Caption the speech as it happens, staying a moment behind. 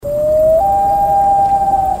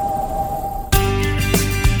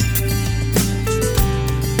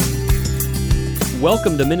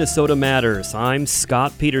Welcome to Minnesota Matters. I'm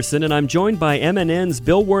Scott Peterson, and I'm joined by MNN's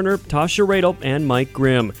Bill Werner, Tasha Radel, and Mike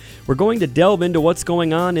Grimm. We're going to delve into what's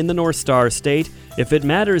going on in the North Star State. If it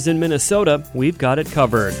matters in Minnesota, we've got it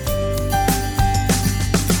covered.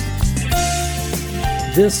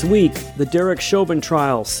 This week, the Derek Chauvin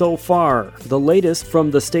trial so far, the latest from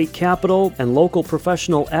the state capitol and local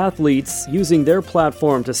professional athletes using their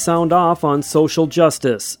platform to sound off on social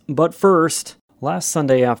justice. But first, last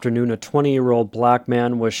Sunday afternoon, a 20-year-old black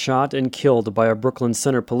man was shot and killed by a Brooklyn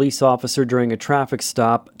Center police officer during a traffic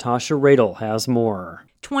stop. Tasha Radel has more.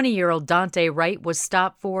 20-year-old Dante Wright was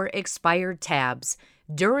stopped for expired tabs.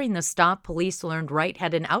 During the stop, police learned Wright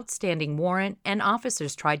had an outstanding warrant, and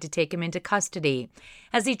officers tried to take him into custody.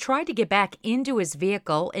 As he tried to get back into his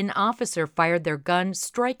vehicle, an officer fired their gun,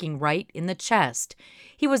 striking Wright in the chest.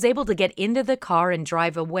 He was able to get into the car and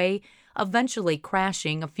drive away, eventually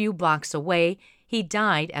crashing a few blocks away. He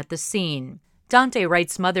died at the scene. Dante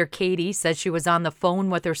Wright's mother, Katie, says she was on the phone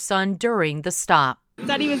with her son during the stop.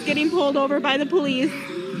 Said he was getting pulled over by the police.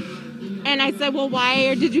 And I said, well,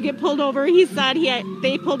 why did you get pulled over? He said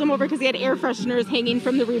they pulled him over because he had air fresheners hanging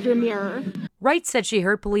from the rearview mirror. Wright said she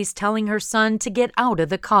heard police telling her son to get out of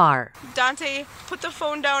the car. Dante put the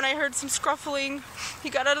phone down. I heard some scruffling. He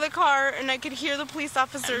got out of the car, and I could hear the police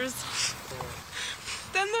officers.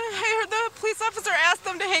 Then I heard the police officer ask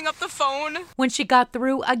them to hang up the phone. When she got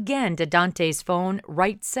through again to Dante's phone,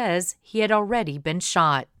 Wright says he had already been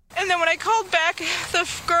shot. And then when I called back, the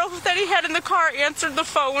girl that he had in the car answered the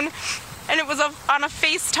phone, and it was on a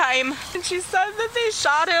FaceTime. And she said that they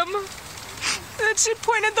shot him. And then she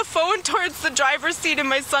pointed the phone towards the driver's seat, and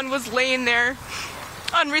my son was laying there,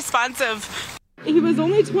 unresponsive. He was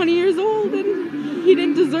only 20 years old, and he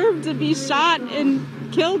didn't deserve to be shot and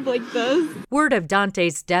killed like this. Word of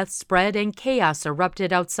Dante's death spread, and chaos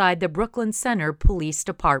erupted outside the Brooklyn Center Police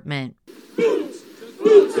Department. Boots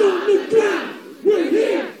on the ground. We're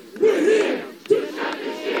here to shut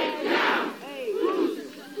this shit down.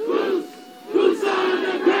 Boots on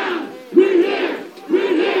the ground. We're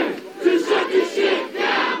here to shut this shit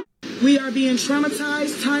down. We are being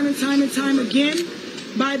traumatized time and time again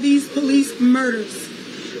by these police murders.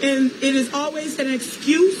 And it is always an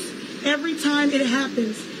excuse every time it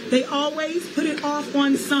happens. They always put it off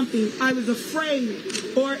on something. I was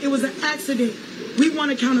afraid, or it was an accident. We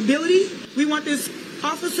want accountability. We want this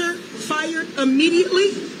officer fired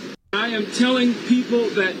immediately. I am telling people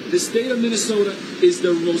that the state of Minnesota is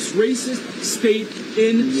the most racist state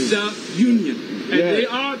in the union. And they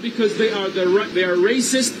are because they are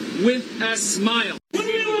racist with a smile. What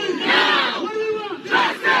do we want now? What do we want?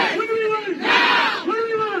 Justice! What do we want now? What do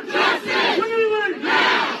we want? Justice! What do we want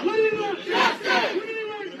now? What do we want? Justice! What do we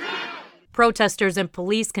want now? Protesters and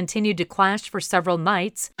police continued to clash for several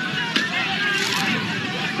nights.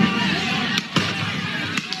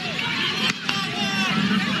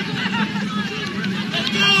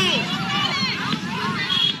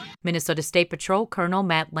 Minnesota State Patrol Colonel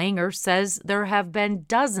Matt Langer says there have been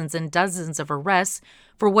dozens and dozens of arrests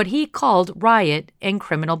for what he called riot and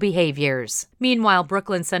criminal behaviors. Meanwhile,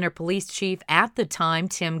 Brooklyn Center Police Chief at the time,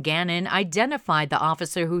 Tim Gannon, identified the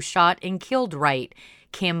officer who shot and killed Wright.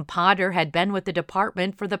 Kim Potter had been with the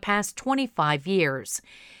department for the past 25 years.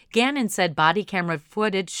 Gannon said body camera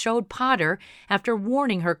footage showed Potter after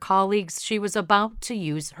warning her colleagues she was about to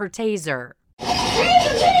use her taser.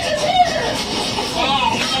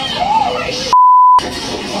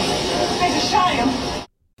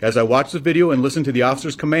 As I watch the video and listen to the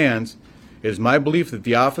officer's commands, it is my belief that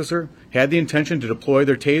the officer had the intention to deploy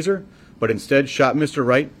their taser, but instead shot Mr.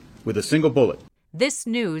 Wright with a single bullet. This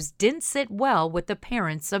news didn't sit well with the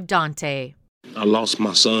parents of Dante. I lost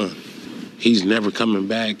my son. He's never coming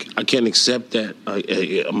back. I can't accept that.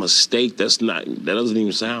 A mistake, that doesn't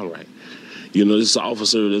even sound right. You know, this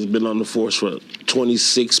officer that's been on the force for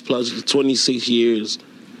 26 years.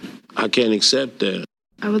 I can't accept that.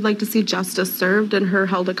 I would like to see justice served and her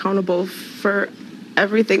held accountable for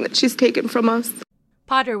everything that she's taken from us.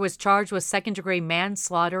 Potter was charged with second-degree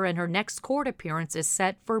manslaughter, and her next court appearance is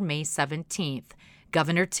set for May 17th.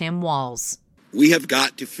 Governor Tim Walz. We have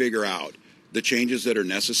got to figure out the changes that are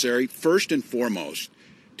necessary, first and foremost,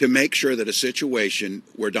 to make sure that a situation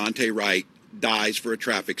where Dante Wright dies for a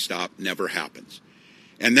traffic stop never happens.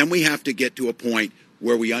 And then we have to get to a point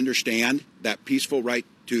where we understand that peaceful right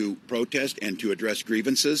to protest and to address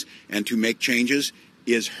grievances and to make changes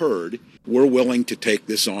is heard. We're willing to take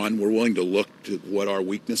this on. We're willing to look to what our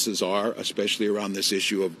weaknesses are, especially around this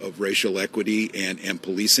issue of racial equity and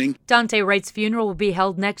policing. Dante Wright's funeral will be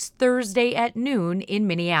held next Thursday at noon in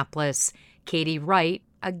Minneapolis. Katie Wright,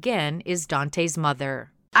 again, is Dante's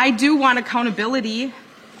mother. I do want accountability.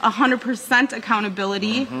 100%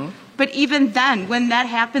 accountability. But even then, when that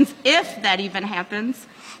happens, if that even happens,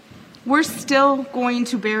 we're still going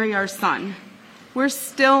to bury our son. We're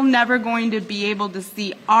still never going to be able to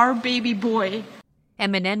see our baby boy.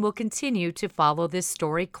 MNN will continue to follow this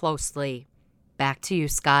story closely. Back to you,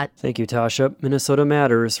 Scott. Thank you, Tasha. Minnesota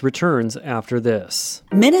Matters returns after this.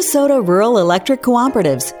 Minnesota Rural Electric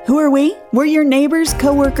Cooperatives. Who are we? We're your neighbors,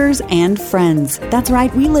 coworkers, and friends. That's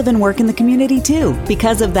right, we live and work in the community too.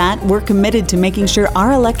 Because of that, we're committed to making sure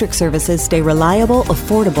our electric services stay reliable,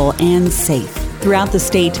 affordable, and safe. Throughout the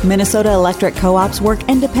state, Minnesota electric co-ops work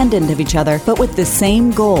independent of each other, but with the same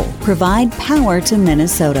goal: provide power to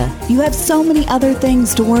Minnesota. You have so many other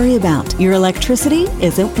things to worry about. Your electricity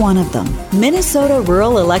isn't one of them. Minnesota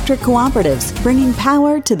Rural Electric Cooperatives, bringing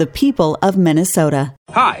power to the people of Minnesota.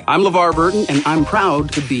 Hi, I'm LeVar Burton, and I'm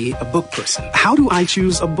proud to be a book person. How do I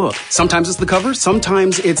choose a book? Sometimes it's the cover,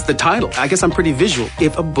 sometimes it's the title. I guess I'm pretty visual.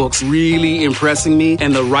 If a book's really impressing me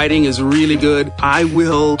and the writing is really good, I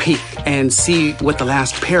will peek and see what the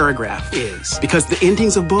last paragraph is, because the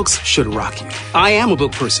endings of books should rock you. I am a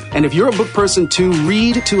book person, and if you're a book person too,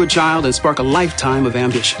 read to a child and spark a lifetime of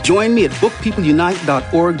ambition. Join me at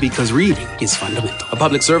bookpeopleunite.org, because reading is fundamental. A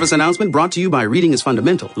public service announcement brought to you by Reading is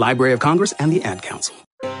Fundamental, Library of Congress, and the Ad Council.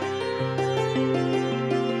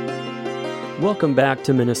 Welcome back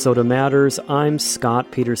to Minnesota Matters. I'm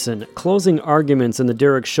Scott Peterson. Closing arguments in the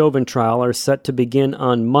Derek Chauvin trial are set to begin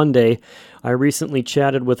on Monday. I recently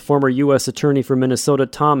chatted with former U.S. Attorney for Minnesota,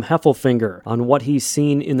 Tom Heffelfinger, on what he's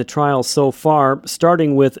seen in the trial so far,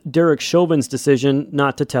 starting with Derek Chauvin's decision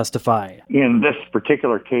not to testify. In this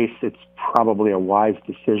particular case, it's probably a wise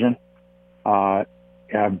decision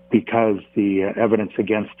because the evidence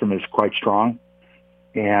against him is quite strong,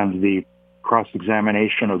 and the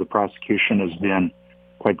cross-examination of the prosecution has been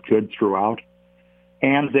quite good throughout,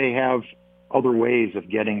 and they have other ways of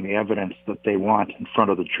getting the evidence that they want in front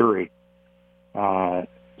of the jury.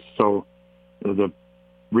 So the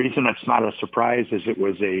reason it's not a surprise is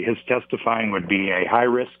his testifying would be a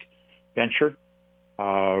high-risk venture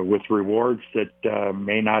with rewards that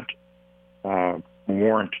may not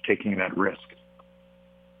warrant taking that risk.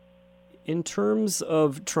 In terms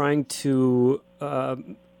of trying to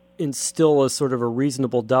instill a sort of a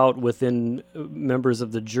reasonable doubt within members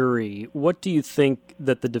of the jury, what do you think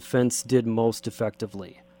that the defense did most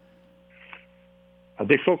effectively?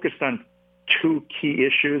 They focused on two key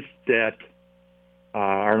issues that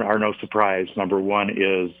are no surprise. Number one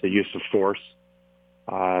is the use of force.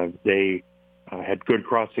 They had good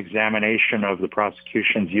cross-examination of the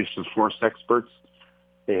prosecution's use of force experts.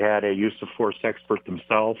 They had a use of force expert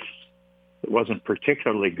themselves. It wasn't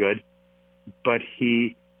particularly good, but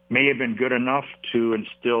he may have been good enough to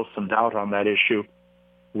instill some doubt on that issue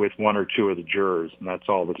with one or two of the jurors, and that's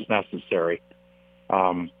all that's necessary.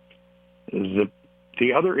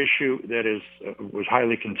 The other issue that was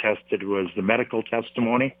highly contested was the medical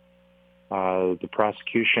testimony. The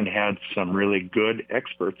prosecution had some really good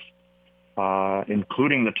experts,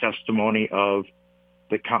 including the testimony of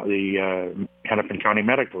the Hennepin County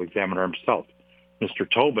medical examiner himself. Mr.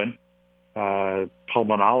 Tobin,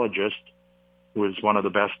 pulmonologist, was one of the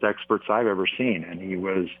best experts I've ever seen, and he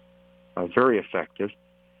was very effective.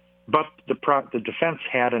 But the defense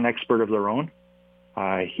had an expert of their own.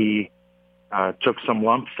 He took some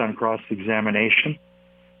lumps on cross-examination,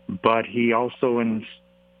 but he also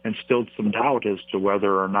instilled some doubt as to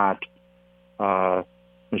whether or not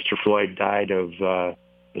Mr. Floyd died of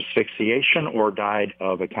asphyxiation or died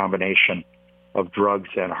of a combination of drugs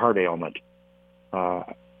and heart ailment.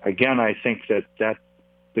 Again, I think that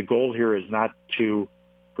the goal here is not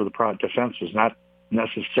for the defense was not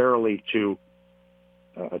necessarily to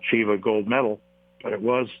achieve a gold medal, but it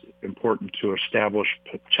was important to establish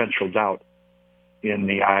potential doubt in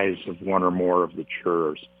the eyes of one or more of the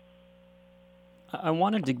jurors. I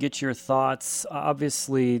wanted to get your thoughts.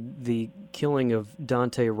 Obviously, the killing of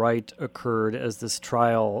Daunte Wright occurred as this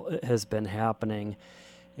trial has been happening,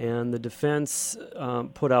 and the defense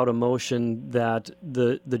put out a motion that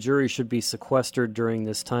the jury should be sequestered during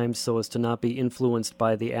this time so as to not be influenced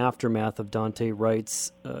by the aftermath of Daunte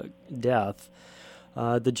Wright's death.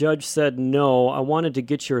 The judge said no. I wanted to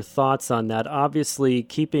get your thoughts on that. Obviously,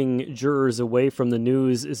 keeping jurors away from the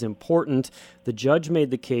news is important. The judge made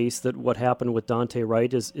the case that what happened with Daunte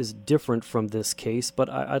Wright is different from this case, but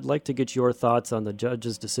I'd like to get your thoughts on the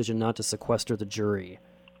judge's decision not to sequester the jury.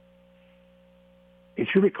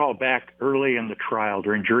 If you recall back early in the trial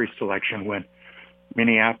during jury selection when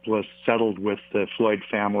Minneapolis settled with the Floyd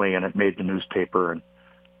family and it made the newspaper, and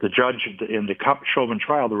the judge in the Chauvin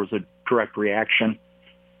trial, there was a direct reaction.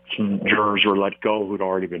 Some jurors were let go who'd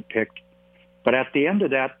already been picked. But at the end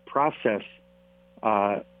of that process,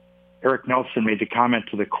 Eric Nelson made the comment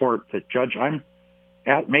to the court that, Judge, I'm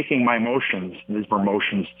making my motions. These were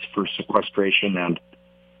motions for sequestration and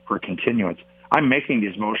for continuance. I'm making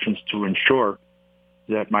these motions to ensure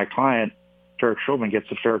that my client, Derek Chauvin, gets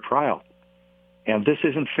a fair trial. And this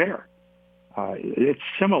isn't fair. It's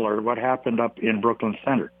similar to what happened up in Brooklyn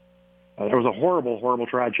Center. There was a horrible, horrible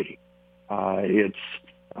tragedy. It's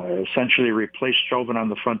essentially replaced Chauvin on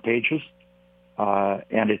the front pages,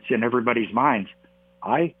 and it's in everybody's minds.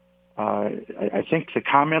 I think the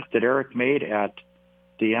comment that Eric made at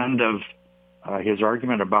the end of his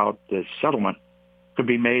argument about the settlement could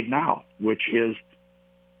be made now, which is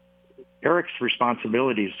Eric's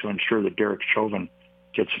responsibility is to ensure that Derek Chauvin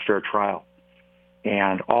gets a fair trial.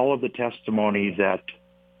 And all of the testimony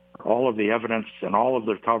all of the evidence and all of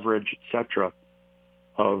the coverage, et cetera,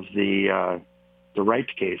 of the Wright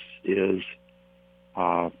case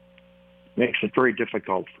makes it very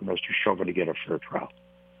difficult for Mr. Chauvin to get a fair trial.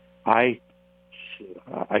 I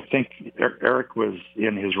think Eric was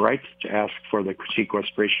in his rights to ask for the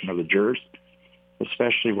sequestration of the jurors,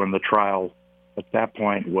 especially when the trial at that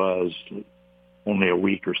point was only a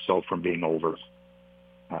week or so from being over.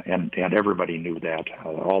 And everybody knew that.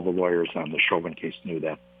 All the lawyers on the Chauvin case knew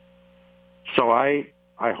that. So I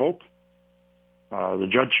hope the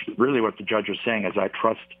judge, really what the judge was saying is I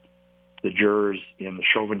trust the jurors in the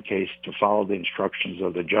Chauvin case to follow the instructions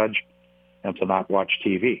of the judge and to not watch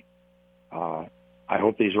TV. I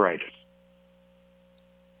hope he's right.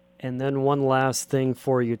 And then one last thing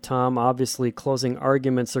for you, Tom. Obviously, closing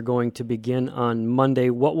arguments are going to begin on Monday.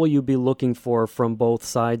 What will you be looking for from both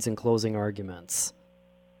sides in closing arguments?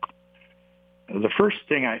 The first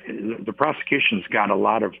thing, the prosecution's got a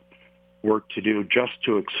lot of work to do just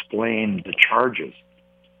to explain the charges.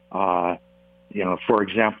 For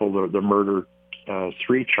example, the murder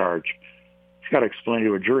 3 charge. It's got to explain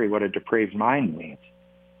to a jury what a depraved mind means.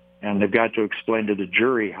 And they've got to explain to the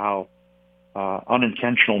jury how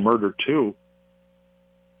unintentional murder 2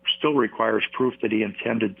 still requires proof that he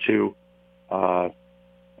intended to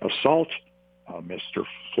assault Mr.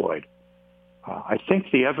 Floyd. I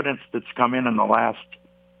think the evidence that's come in the last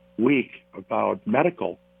week about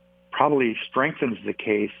medical probably strengthens the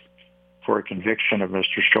case for a conviction of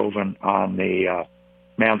Mr. Chauvin on the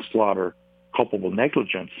manslaughter culpable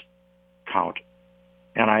negligence count.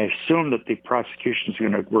 And I assume that the prosecution is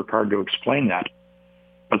going to work hard to explain that.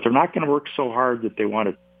 But they're not going to work so hard that they want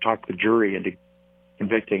to talk the jury into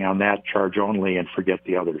convicting on that charge only and forget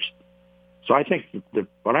the others. So I think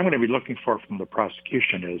what I'm going to be looking for from the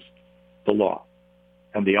prosecution is the law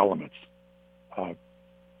and the elements.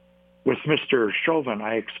 With Mr. Chauvin,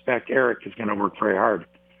 I expect Eric is going to work very hard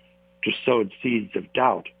to sow seeds of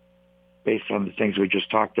doubt based on the things we just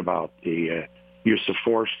talked about, the use of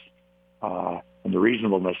force and the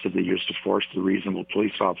reasonableness of the use of force, the reasonable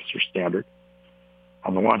police officer standard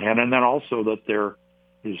on the one hand, and then also that there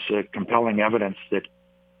is compelling evidence that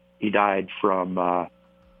he died from a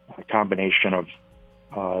combination of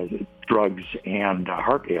drugs and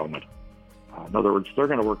heart ailment. In other words, they're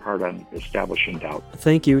going to work hard on establishing doubt.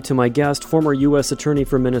 Thank you to my guest, former U.S. Attorney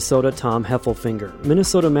for Minnesota, Tom Heffelfinger.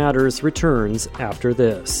 Minnesota Matters returns after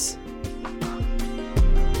this.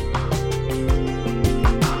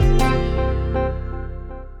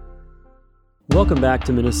 Welcome back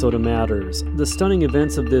to Minnesota Matters. The stunning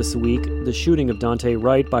events of this week, the shooting of Daunte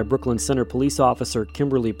Wright by Brooklyn Center police officer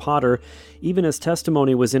Kimberly Potter, even as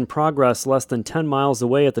testimony was in progress less than 10 miles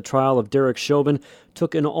away at the trial of Derek Chauvin,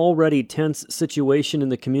 took an already tense situation in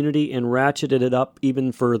the community and ratcheted it up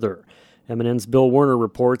even further. MNN's Bill Werner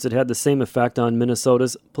reports it had the same effect on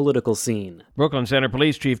Minnesota's political scene. Brooklyn Center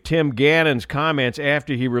Police Chief Tim Gannon's comments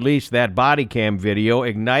after he released that body cam video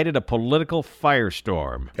ignited a political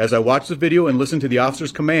firestorm. As I watched the video and listened to the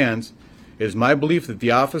officer's commands, it is my belief that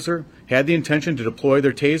the officer had the intention to deploy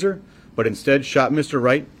their taser, but instead shot Mr.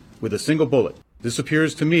 Wright with a single bullet. This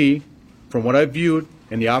appears to me, from what I've viewed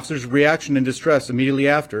and the officer's reaction and distress immediately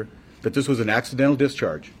after, that this was an accidental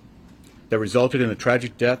discharge that resulted in the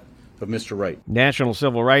tragic death of Mr. Wright. National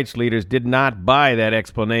civil rights leaders did not buy that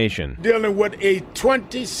explanation. Dealing with a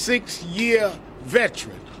 26-year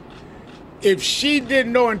veteran. If she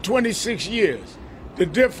didn't know in 26 years the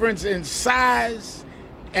difference in size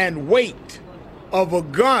and weight of a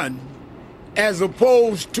gun as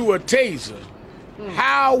opposed to a taser,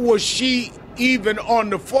 how was she even on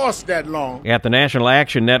the force that long? At the National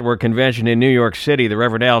Action Network convention in New York City, the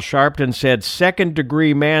Reverend Al Sharpton said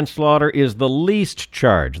second-degree manslaughter is the least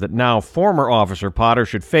charge that now former Officer Potter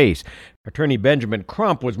should face. Attorney Benjamin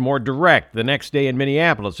Crump was more direct the next day in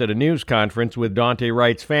Minneapolis at a news conference with Daunte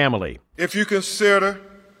Wright's family. If you consider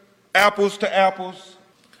apples to apples.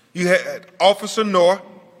 You had Officer North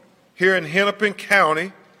here in Hennepin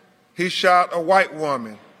County. He shot a white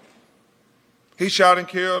woman. He shot and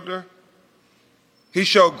killed her. He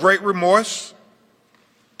showed great remorse.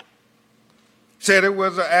 Said it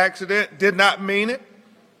was an accident, did not mean it.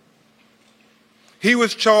 He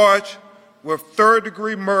was charged with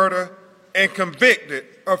third-degree murder and convicted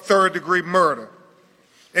of third-degree murder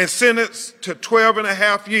and sentenced to 12 and a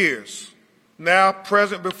half years. Now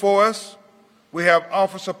present before us, we have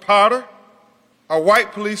Officer Potter, a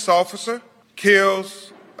white police officer,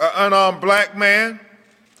 kills an unarmed black man,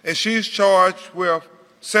 and she's charged with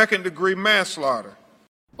second-degree manslaughter.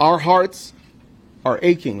 Our hearts are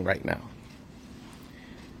aching right now.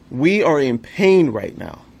 We are in pain right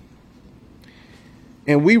now.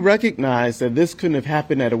 And we recognize that this couldn't have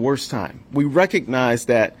happened at a worse time. We recognize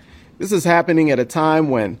that this is happening at a time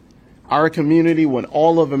when our community, when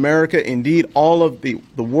all of America, indeed all of the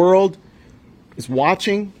world, is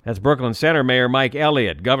watching. That's Brooklyn Center Mayor Mike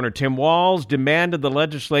Elliott. Governor Tim Walz demanded the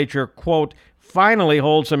legislature, quote, finally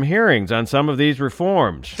hold some hearings on some of these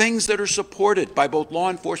reforms. Things that are supported by both law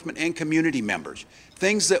enforcement and community members.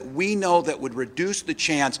 Things that we know that would reduce the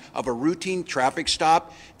chance of a routine traffic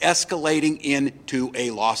stop escalating into a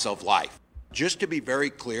loss of life. Just to be very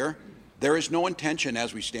clear, there is no intention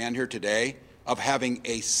as we stand here today of having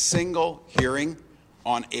a single hearing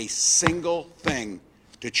on a single thing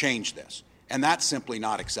to change this. And that's simply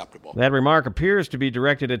not acceptable. That remark appears to be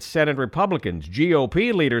directed at Senate Republicans.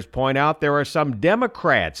 GOP leaders point out there are some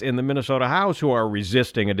Democrats in the Minnesota House who are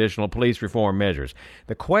resisting additional police reform measures.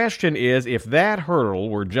 The question is, if that hurdle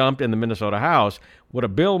were jumped in the Minnesota House, would a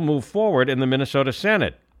bill move forward in the Minnesota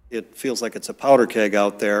Senate? It feels like it's a powder keg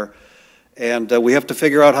out there, and we have to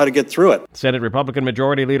figure out how to get through it. Senate Republican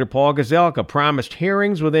Majority Leader Paul Gazelka promised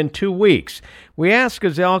hearings within 2 weeks. We asked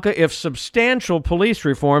Gazelka if substantial police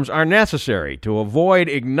reforms are necessary to avoid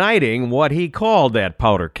igniting what he called that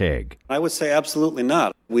powder keg. I would say absolutely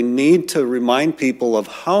not. We need to remind people of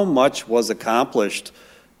how much was accomplished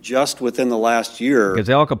just within the last year.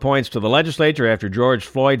 Gazelka points to the legislature after George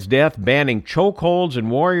Floyd's death, banning chokeholds and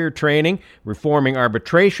warrior training, reforming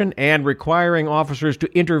arbitration, and requiring officers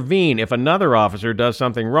to intervene if another officer does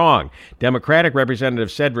something wrong. Democratic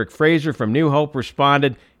Representative Cedric Fraser from New Hope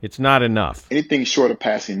responded, it's not enough. Anything short of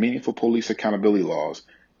passing meaningful police accountability laws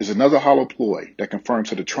is another hollow ploy that confirms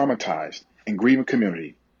to the traumatized and grieving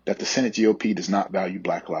community that the Senate GOP does not value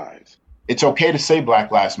black lives. It's okay to say Black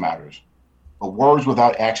Lives Matters, but words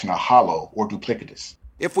without action are hollow or duplicitous.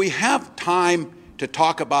 If we have time to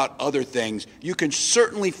talk about other things, you can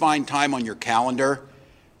certainly find time on your calendar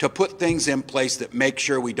to put things in place that make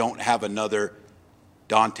sure we don't have another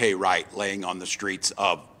Daunte Wright laying on the streets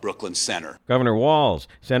of Brooklyn Center. Governor Walz,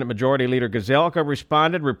 Senate Majority Leader Gazelka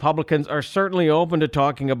responded, Republicans are certainly open to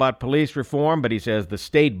talking about police reform, but he says the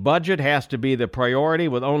state budget has to be the priority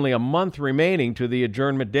with only a month remaining to the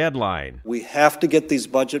adjournment deadline. We have to get these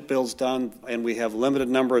budget bills done, and we have limited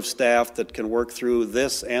number of staff that can work through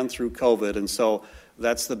this and through COVID, and so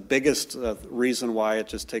that's the biggest reason why it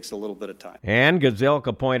just takes a little bit of time. And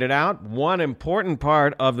Gazelka pointed out one important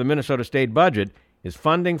part of the Minnesota state budget is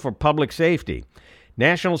funding for public safety.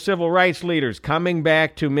 National civil rights leaders coming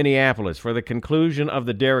back to Minneapolis for the conclusion of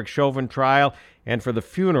the Derek Chauvin trial and for the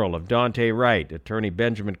funeral of Daunte Wright. Attorney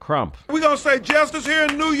Benjamin Crump. We're going to say justice here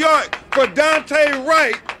in New York for Daunte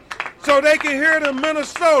Wright so they can hear it in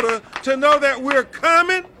Minnesota to know that we're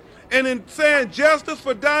coming and in saying justice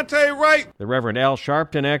for Daunte Wright. The Reverend Al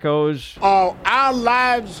Sharpton echoes, Are our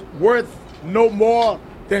lives worth no more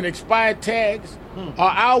than expired tags?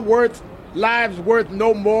 Are our lives worth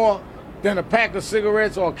no more than a pack of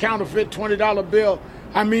cigarettes or a counterfeit $20 bill?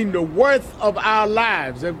 I mean, the worth of our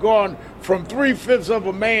lives have gone from 3/5 of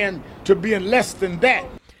a man to being less than that.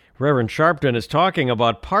 Reverend Sharpton is talking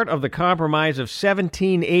about part of the Compromise of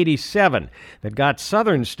 1787 that got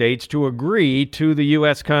southern states to agree to the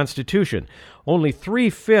U.S. Constitution. Only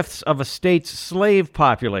 3/5 of a state's slave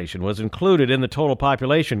population was included in the total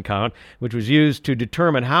population count, which was used to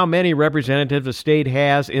determine how many representatives a state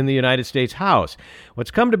has in the United States House.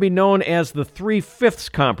 What's come to be known as the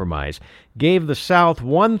 3/5 Compromise gave the South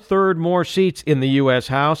 1/3 more seats in the U.S.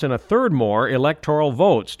 House and 1/3 more electoral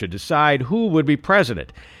votes to decide who would be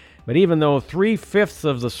president. But even though 3/5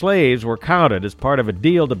 of the slaves were counted as part of a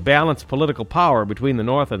deal to balance political power between the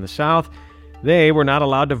North and the South, they were not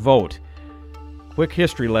allowed to vote. Quick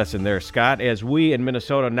history lesson there, Scott, as we in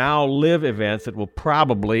Minnesota now live events that will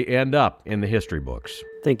probably end up in the history books.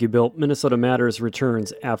 Thank you, Bill. Minnesota Matters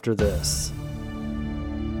returns after this.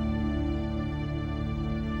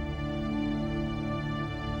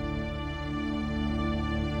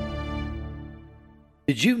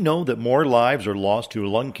 Did you know that more lives are lost to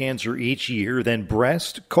lung cancer each year than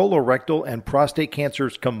breast, colorectal, and prostate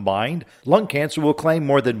cancers combined? Lung cancer will claim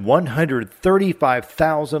more than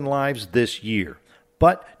 135,000 lives this year.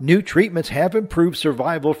 But new treatments have improved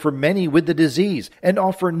survival for many with the disease and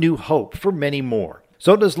offer new hope for many more.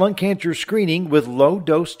 So does lung cancer screening with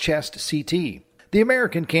low-dose chest CT. The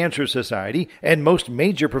American Cancer Society and most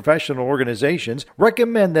major professional organizations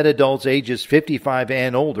recommend that adults ages 55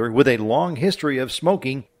 and older with a long history of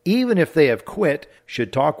smoking, even if they have quit,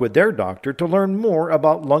 should talk with their doctor to learn more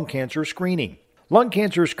about lung cancer screening. Lung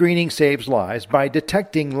cancer screening saves lives by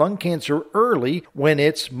detecting lung cancer early when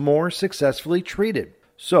it's more successfully treated.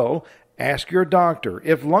 So, ask your doctor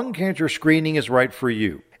if lung cancer screening is right for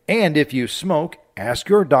you. And if you smoke, ask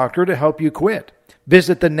your doctor to help you quit.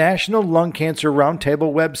 Visit the National Lung Cancer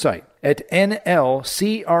Roundtable website at nlcrt.org.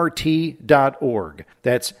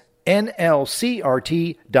 That's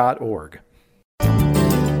nlcrt.org.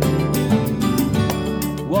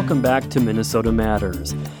 Welcome back to Minnesota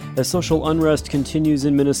Matters. As social unrest continues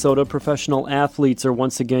in Minnesota, professional athletes are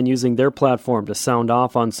once again using their platform to sound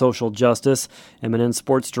off on social justice. MNN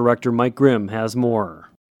Sports Director Mike Grimm has more.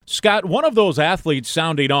 Scott, one of those athletes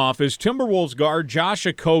sounding off is Timberwolves guard Josh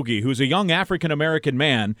Okogie, who's a young African-American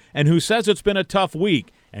man and who says it's been a tough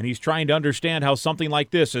week, and he's trying to understand how something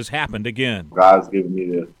like this has happened again. God's given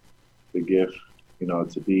me the gift,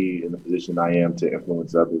 to be in the position I am to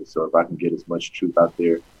influence others. So if I can get as much truth out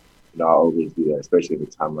there, I'll always do that, especially at a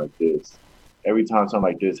time like this. Every time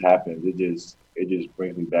something like this happens, it just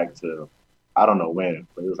brings me back to, I don't know when,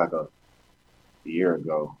 but it was like a year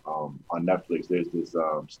ago on Netflix. There's this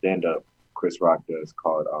stand-up Chris Rock does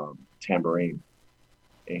called Tambourine,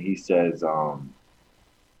 and he says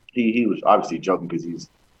he was obviously joking because he's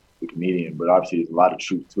a comedian, but obviously there's a lot of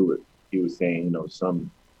truth to it. He was saying some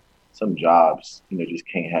jobs just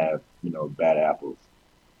can't have bad apples.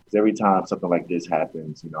 Because every time something like this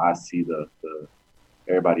happens, I see the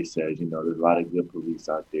everybody says there's a lot of good police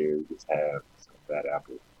out there who just have some bad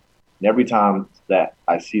apples. And every time that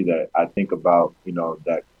I see that, I think about,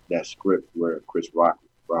 that script where Chris Rock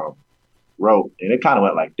wrote, and it kind of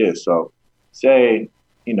went like this. So say,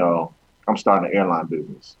 I'm starting an airline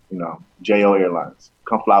business, JO Airlines,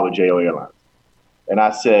 come fly with JO Airlines. And I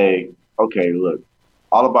say, okay, look,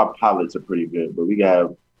 all of our pilots are pretty good, but we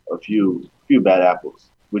have a few bad apples.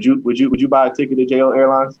 Would you buy a ticket to JO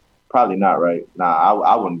Airlines? Probably not, right? Nah,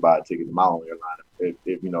 I wouldn't buy a ticket to my own airline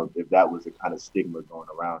if that was the kind of stigma going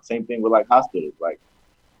around. Same thing with like hospitals. Like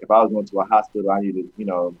if I was going to a hospital, I needed,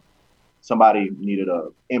 somebody needed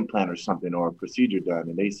a implant or something or a procedure done,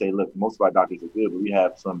 and they say, look, most of our doctors are good, but we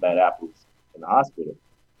have some bad apples in the hospital.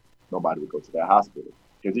 Nobody would go to that hospital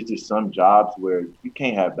because it's just some jobs where you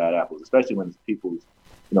can't have bad apples, especially when it's people's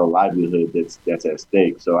livelihood that's at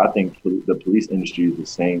stake. So I think the police industry is the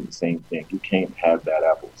same thing. You can't have bad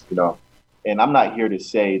apples, And I'm not here to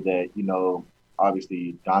say that,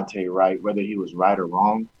 obviously Daunte Wright, whether he was right or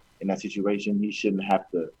wrong in that situation, he shouldn't have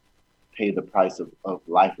to pay the price of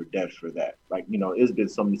life or death for that. Like, there's been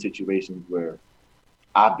so many situations where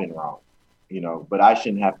I've been wrong, but I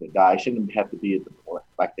shouldn't have to die. I shouldn't have to be at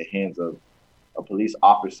the hands of a police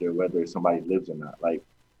officer, whether somebody lives or not. Like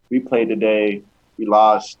we played today, we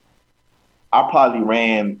lost. I probably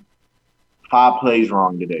ran 5 plays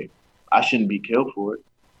wrong today. I shouldn't be killed for it.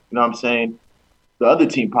 You know what I'm saying? The other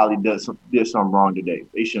team probably did something wrong today.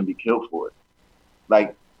 They shouldn't be killed for it.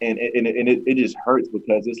 Like, and it just hurts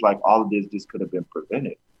because it's like all of this just could have been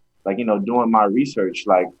prevented. Like, doing my research,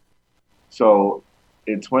 so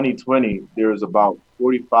in 2020, there was about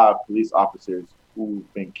 45 police officers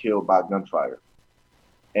who've been killed by gunfire.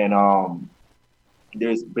 And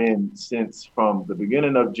there's been from the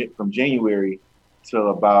beginning from January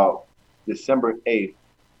till about December 8th,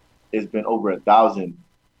 it's been over 1,000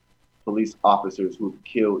 police officers who've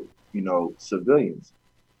killed, civilians.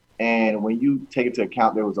 And when you take into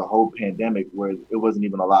account there was a whole pandemic where it wasn't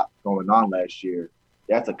even a lot going on last year,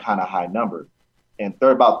 that's a kind of high number. And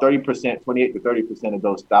about 30%, 28 to 30% of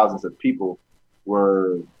those thousands of people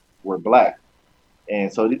were Black.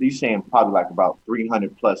 And so you're saying probably like about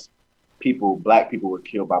 300 plus people, Black people, were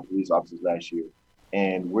killed by police officers last year.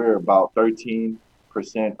 And we're about 13%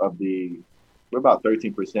 of the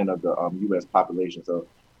U.S. population. So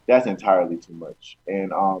that's entirely too much.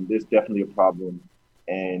 And there's definitely a problem.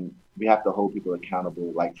 And we have to hold people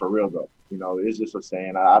accountable, like for real though. It's just a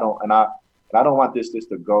saying. I don't want this just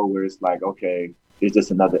to go where it's like, okay, it's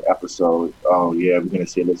just another episode. Oh yeah, we're gonna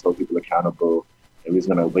say let's hold people accountable, and we're just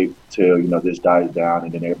gonna wait till this dies down,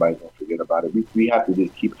 and then everybody's gonna forget about it. We have to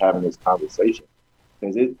just keep having this conversation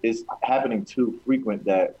because it's happening too frequent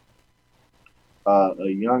that a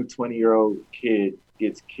young 20-year-old kid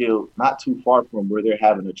gets killed not too far from where they're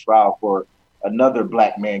having a trial for another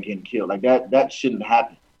black man getting killed. Like that shouldn't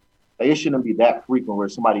happen. Like, it shouldn't be that frequent where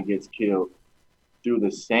somebody gets killed through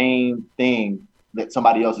the same thing that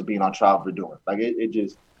somebody else is being on trial for doing. Like it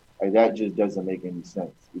just, like, that just doesn't make any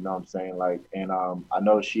sense. You know what I'm saying? Like, and I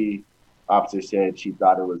know officer said she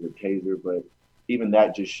thought it was a taser, but even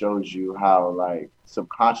that just shows you how, like,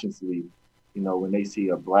 subconsciously, you know, when they see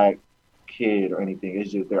a black kid or anything,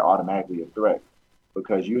 it's just they're automatically a threat,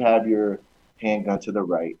 because you have your handgun to the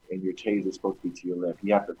right and your taser is supposed to be to your left.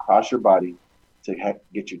 You have to cross your body to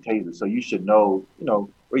get your taser. So you should know, you know,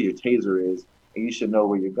 where your taser is, and you should know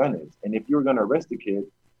where your gun is. And if you're going to arrest a kid,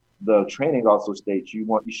 the training also states you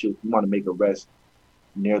want to make arrest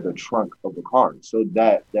near the trunk of the car, so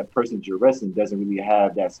that person you're arresting doesn't really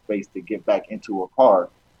have that space to get back into a car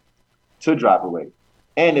to drive away.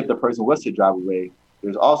 And if the person was to drive away,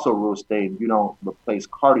 there's also rules stating you don't replace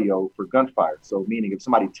cardio for gunfire. So meaning if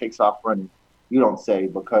somebody takes off running, you don't say,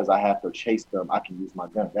 because I have to chase them, I can use my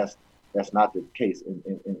gun. That's not the case in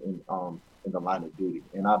the line of duty.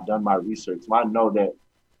 And I've done my research, so I know that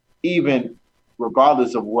even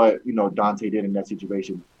regardless of what, you know, Dante did in that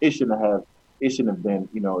situation, it shouldn't have been,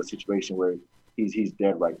 you know, a situation where he's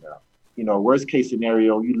dead right now. You know, worst case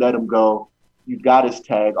scenario, you let him go, you got his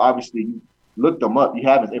tag, obviously you looked him up, you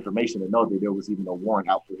have his information to know that there was even a warrant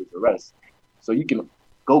out for his arrest. So you can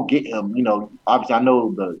go get him, you know, obviously I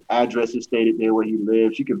know the address is stated there where he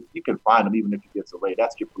lives. You can find him even if he gets away.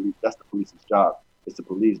 That's the police's job. It's the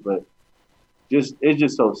police, but it's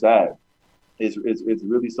just so sad. It's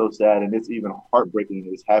really so sad, and it's even heartbreaking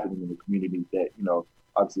that it's happening in the community that, you know,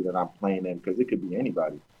 obviously that I'm playing in, because it could be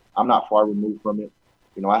anybody. I'm not far removed from it.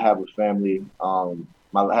 You know, I have a family.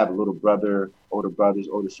 I have a little brother, older brothers,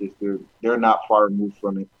 older sister. They're not far removed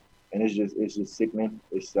from it, and it's just sickening.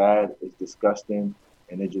 It's sad. It's disgusting,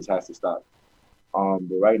 and it just has to stop.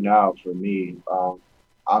 But right now, for me,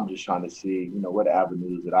 I'm just trying to see, you know, what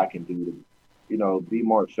avenues that I can do to, you know, be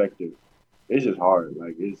more effective. It's just hard.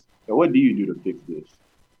 Like, what do you do to fix this?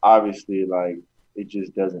 Obviously, like, it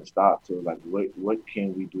just doesn't stop. So, like, what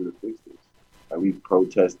can we do to fix this? Like, we've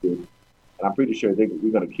protested, and I'm pretty sure we're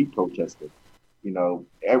going to keep protesting. You know,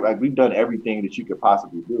 we've done everything that you could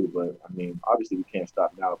possibly do, but I mean, obviously we can't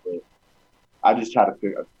stop now. But I just trying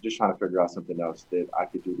to figure out something else that I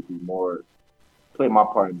could do to be more, play my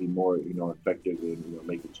part and be more, you know, effective and, you know,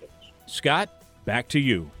 make a change. Scott, back to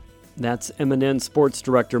you. That's MNN Sports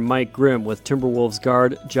Director Mike Grimm with Timberwolves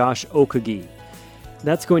guard Josh Okogie.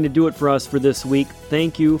 That's going to do it for us for this week.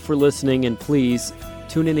 Thank you for listening, and please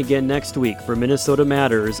tune in again next week for Minnesota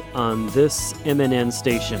Matters on this MNN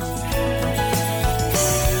station.